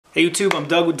Hey YouTube, I'm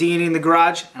Doug with D&E in the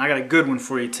Garage, and I got a good one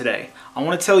for you today. I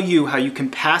want to tell you how you can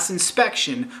pass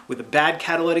inspection with a bad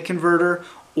catalytic converter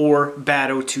or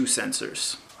bad O2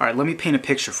 sensors. Alright, let me paint a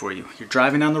picture for you. You're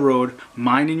driving down the road,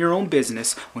 minding your own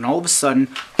business, when all of a sudden,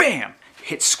 BAM!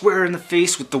 Hit square in the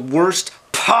face with the worst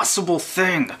possible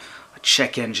thing. A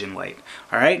check engine light.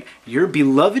 Alright? Your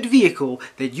beloved vehicle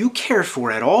that you care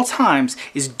for at all times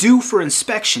is due for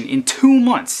inspection in 2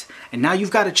 months. And now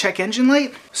you've got a check engine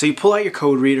light? So you pull out your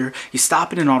code reader, you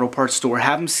stop at an auto parts store,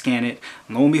 have them scan it,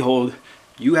 and lo and behold,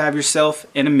 you have yourself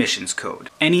an emissions code.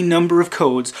 Any number of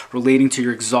codes relating to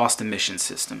your exhaust emission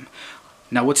system.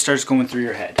 Now what starts going through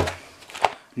your head?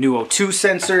 New O2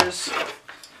 sensors,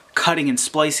 cutting and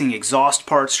splicing exhaust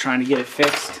parts trying to get it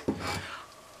fixed.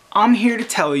 I'm here to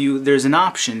tell you there's an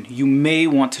option you may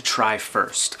want to try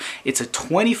first. It's a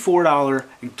 $24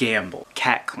 gamble,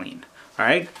 CataClean,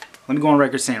 alright? Let me go on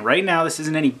record saying right now this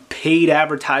isn't any paid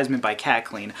advertisement by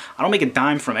CataClean. I don't make a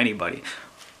dime from anybody.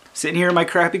 Sitting here in my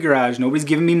crappy garage, nobody's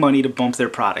giving me money to bump their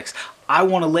products. I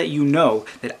want to let you know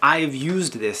that I have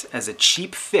used this as a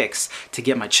cheap fix to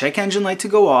get my check engine light to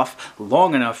go off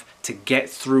long enough to get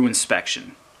through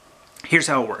inspection. Here's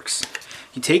how it works.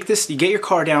 You take this, you get your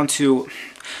car down to,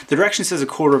 the direction says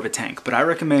 1/4 of a tank, but I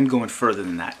recommend going further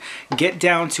than that. Get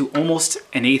down to almost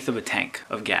 1/8 of a tank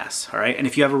of gas, all right? And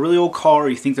if you have a really old car or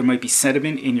you think there might be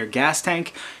sediment in your gas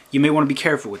tank, you may want to be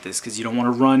careful with this because you don't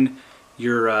want to run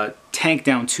your tank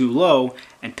down too low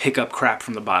and pick up crap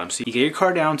from the bottom. So you get your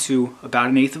car down to about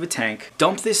 1/8 of a tank,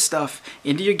 dump this stuff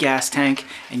into your gas tank,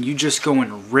 and you just go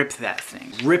and rip that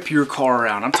thing. Rip your car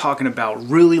around. I'm talking about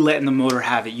really letting the motor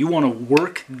have it. You want to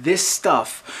work this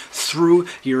stuff through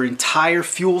your entire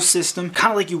fuel system,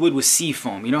 kind of like you would with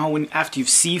seafoam. You know how when after you've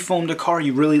seafoamed a car,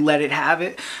 you really let it have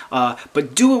it?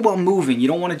 But do it while moving. You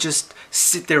don't want to just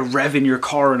sit there revving your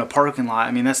car in a parking lot.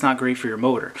 I mean, that's not great for your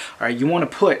motor. All right, you want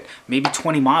to put maybe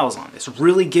 20 miles on this.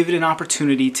 Really give it an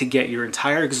opportunity to get your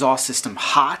entire exhaust system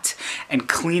hot and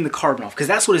clean the carbon off, because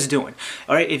that's what it's doing.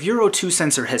 All right, if your O2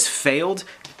 sensor has failed,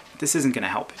 this isn't going to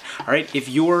help it. All right, if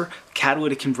your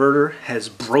catalytic converter has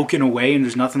broken away and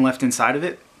there's nothing left inside of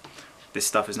it, this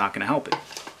stuff is not going to help it.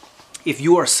 If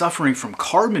you are suffering from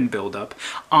carbon buildup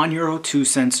on your O2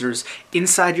 sensors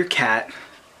inside your cat,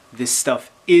 this stuff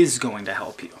is going to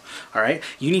help you. All right,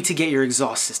 you need to get your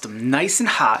exhaust system nice and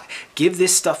hot. Give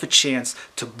this stuff a chance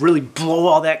to really blow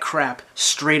all that crap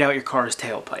straight out your car's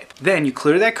tailpipe. Then you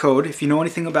clear that code. If you know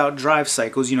anything about drive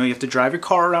cycles, you know you have to drive your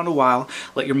car around a while,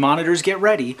 let your monitors get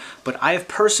ready. But I have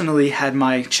personally had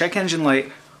my check engine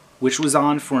light, which was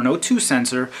on for an O2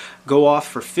 sensor, go off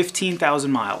for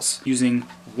 15,000 miles using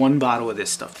 1 bottle of this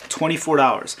stuff.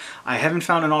 $24. I haven't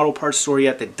found an auto parts store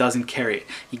yet that doesn't carry it.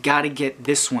 You gotta get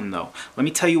this one though. Let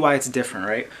me tell you why it's different,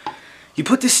 right? You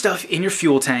put this stuff in your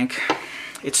fuel tank,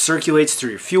 it circulates through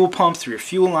your fuel pump, through your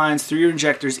fuel lines, through your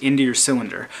injectors, into your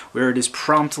cylinder, where it is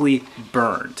promptly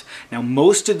burned. Now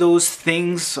most of those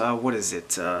things, what is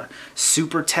it,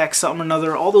 Super Tech something or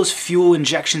another, all those fuel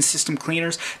injection system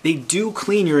cleaners, they do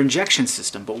clean your injection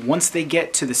system, but once they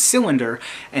get to the cylinder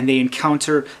and they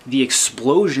encounter the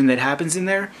explosion that happens in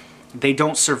there, they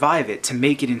don't survive it to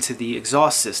make it into the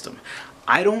exhaust system.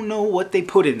 I don't know what they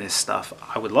put in this stuff.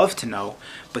 I would love to know,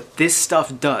 but this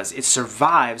stuff does. It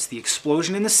survives the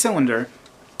explosion in the cylinder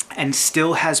and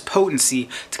still has potency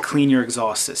to clean your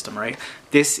exhaust system, right?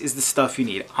 This is the stuff you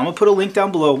need. I'm gonna put a link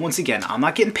down below. Once again, I'm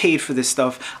not getting paid for this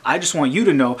stuff. I just want you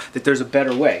to know that there's a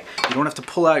better way. You don't have to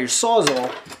pull out your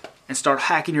Sawzall and start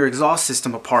hacking your exhaust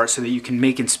system apart so that you can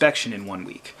make inspection in 1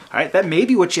 week. All right, that may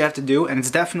be what you have to do, and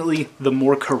it's definitely the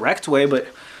more correct way, but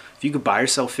if you could buy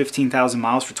yourself 15,000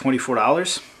 miles for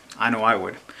 $24, I know I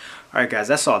would. Alright guys,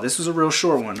 that's all. This was a real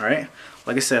short one, right?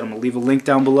 Like I said, I'm going to leave a link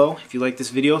down below. If you like this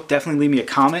video, definitely leave me a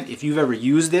comment. If you've ever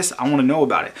used this, I want to know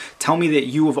about it. Tell me that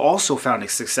you have also found a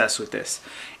success with this.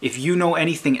 If you know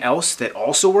anything else that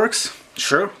also works,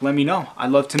 sure, let me know. I'd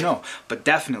love to know. But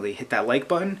definitely hit that like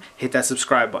button, hit that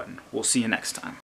subscribe button. We'll see you next time.